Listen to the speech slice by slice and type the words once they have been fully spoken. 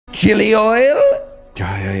chili oil.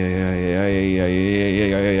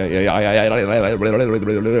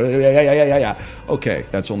 Okay,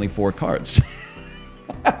 that's only 4 cards.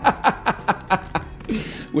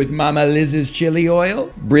 With Mama Liz's chili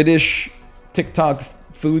oil. British TikTok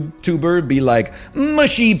food tuber be like,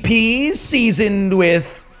 mushy peas seasoned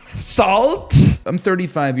with salt. I'm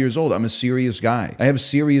 35 years old. I'm a serious guy. I have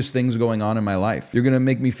serious things going on in my life. You're gonna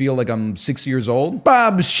make me feel like I'm 6 years old?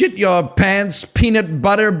 Bob, shit your pants, peanut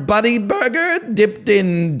butter buddy burger dipped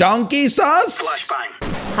in donkey sauce?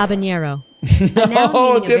 Habanero.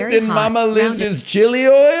 Oh, dipped in Mama Liz's chili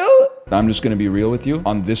oil? I'm just gonna be real with you.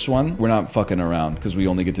 On this one, we're not fucking around because we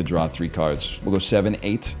only get to draw 3 cards. We'll go 7,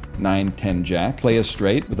 8, 9, 10 jack. Play a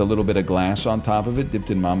straight with a little bit of glass on top of it, dipped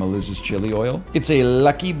in Mama Liz's chili oil. It's a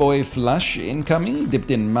lucky boy flush incoming,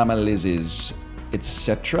 dipped in Mama Liz's,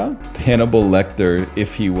 etc. Hannibal Lecter,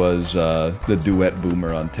 if he was the duet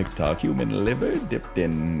boomer on TikTok. Human liver dipped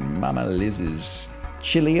in Mama Liz's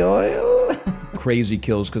chili oil. Crazy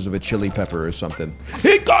kills because of a chili pepper or something.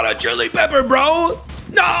 He got a chili pepper, bro!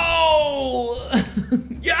 No!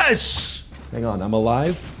 Yes! Hang on, I'm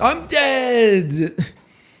alive? I'm dead!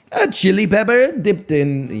 A chili pepper dipped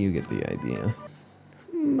in... You get the idea.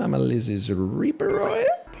 Mama Liz's Reaper oil.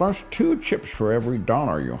 Plus 2 chips for every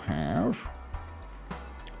dollar you have.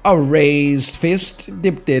 A raised fist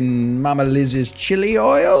dipped in Mama Liz's chili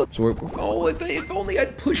oil. So we're, oh, if only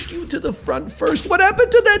I'd pushed you to the front first. What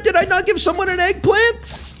happened to that? Did I not give someone an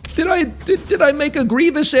eggplant? Did I make a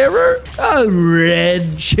grievous error? A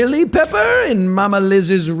red chili pepper in Mama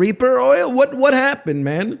Liz's Reaper oil? What happened,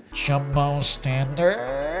 man? Jumbo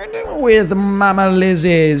standard. With Mama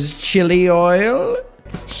Liz's chili oil.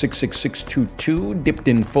 66622 dipped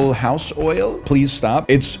in Full House oil. Please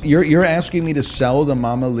stop. You're asking me to sell the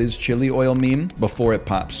Mama Liz chili oil meme before it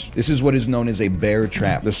pops. This is what is known as a bear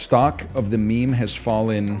trap. The stock of the meme has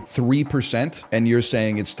fallen 3% and you're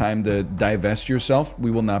saying it's time to divest yourself.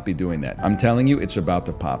 We will not be doing that. I'm telling you, it's about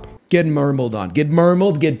to pop. Get murmled on. Get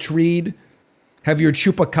murmled, get treed. Have your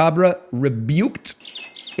chupacabra rebuked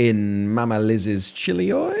in Mama Liz's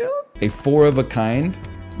chili oil. A 4 of a kind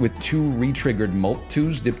with 2 re-triggered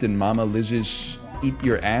Molt-2s dipped in Mama Liz's Eat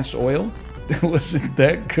Your Ass oil. That wasn't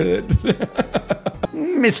that good.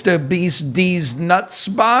 Mr. Beast D's Nuts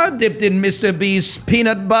Bar dipped in Mr. Beast's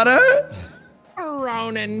peanut butter.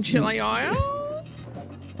 Ronin chili oil.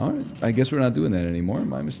 All right, I guess we're not doing that anymore.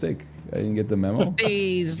 My mistake. I didn't get the memo.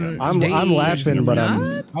 I'm laughing, but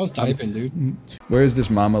I was typing, dude. Where is this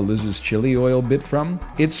Mama Liz's chili oil bit from?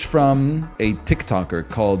 It's from a TikToker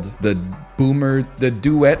called the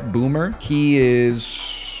Duet Boomer. He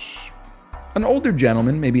is an older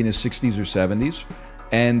gentleman, maybe in his 60s or 70s.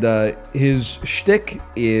 And his shtick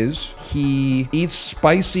is he eats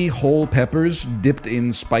spicy whole peppers dipped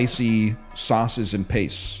in spicy sauces and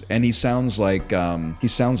pastes, and he sounds like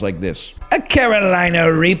this: a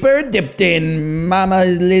Carolina Reaper dipped in Mama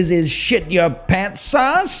Liz's shit your pants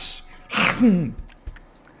sauce.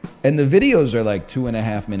 And the videos are like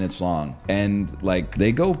 2.5 minutes long, and like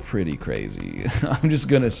they go pretty crazy. I'm just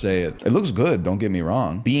gonna say it. It looks good, don't get me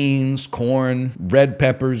wrong. Beans, corn, red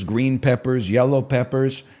peppers, green peppers, yellow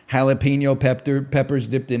peppers, jalapeno peppers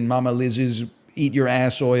dipped in Mama Liz's Eat Your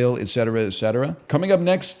Ass oil, etc., etc. Coming up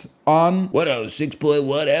next on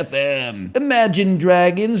 106.1 FM. Imagine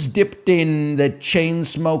Dragons dipped in the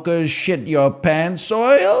Chainsmokers Shit Your Pants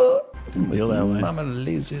oil. Feel that way. Mama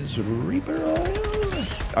Liz's Reaper oil.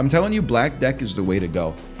 I'm telling you, Black Deck is the way to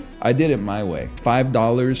go. I did it my way.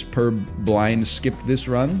 $5 per blind skip this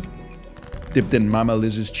run. Dipped in Mama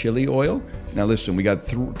Liz's chili oil. Now listen, we got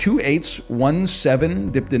 2 8s, 1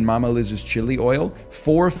 7 dipped in Mama Liz's chili oil.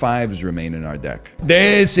 4 5s remain in our deck.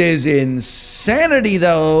 This is insanity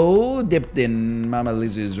though. Dipped in Mama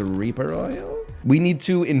Liz's Reaper oil. We need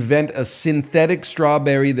to invent a synthetic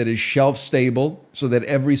strawberry that is shelf stable so that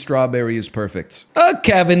every strawberry is perfect. A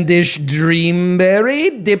Cavendish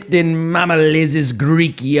Dreamberry dipped in Mama Liz's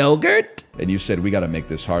Greek yogurt. And you said we gotta make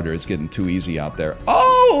this harder. It's getting too easy out there.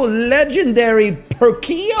 Oh, legendary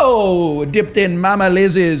Perkio dipped in Mama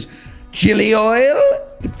Liz's chili oil.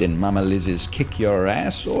 Dipped in Mama Liz's Kick Your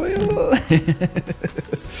Ass oil.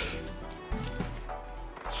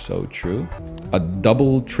 So true. A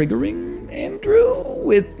double triggering, Andrew,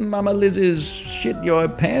 with Mama Liz's Shit Your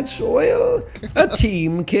Pants oil. A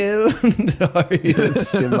team kill. Sorry,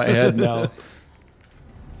 it's in my head now.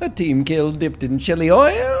 A team kill dipped in chili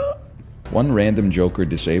oil. 1 random joker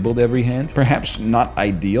disabled every hand. Perhaps not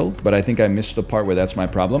ideal, but I think I missed the part where that's my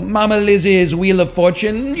problem. Mama Liz's Wheel of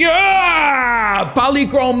Fortune. Yeah!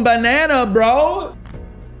 Polychrome banana, bro!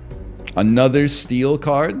 Another steel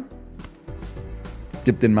card.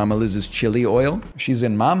 dipped in Mama Liz's chili oil. She's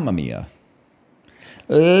in Mamma Mia.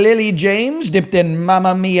 Lily James, dipped in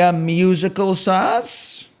Mamma Mia musical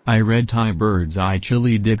sauce. I red Thai bird's eye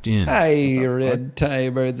chili dipped in. I red Thai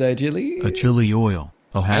bird's eye chili. A chili oil.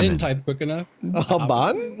 I didn't type quick enough. A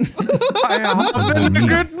bun?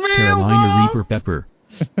 Carolina Reaper pepper.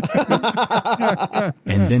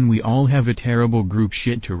 And then we all have a terrible group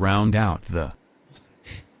shit to round out the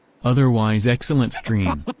otherwise excellent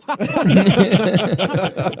stream.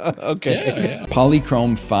 Okay.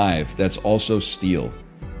 Polychrome 5, that's also steel.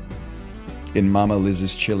 In Mama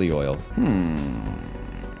Liz's chili oil.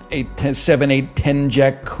 8, 10, 7, 8, 10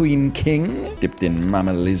 Jack Queen King. Dipped in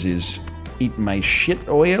Mama Liz's eat my shit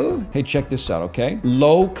oil. Hey, check this out, okay?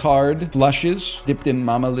 Low card flushes dipped in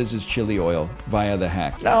Mama Liz's chili oil via the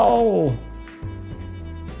hack. No!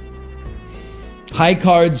 High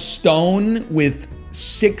card stone with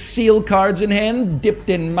 6 seal cards in hand dipped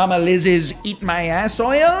in Mama Liz's eat my ass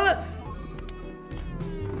oil.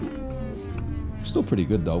 Still pretty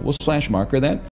good though. We'll slash marker that.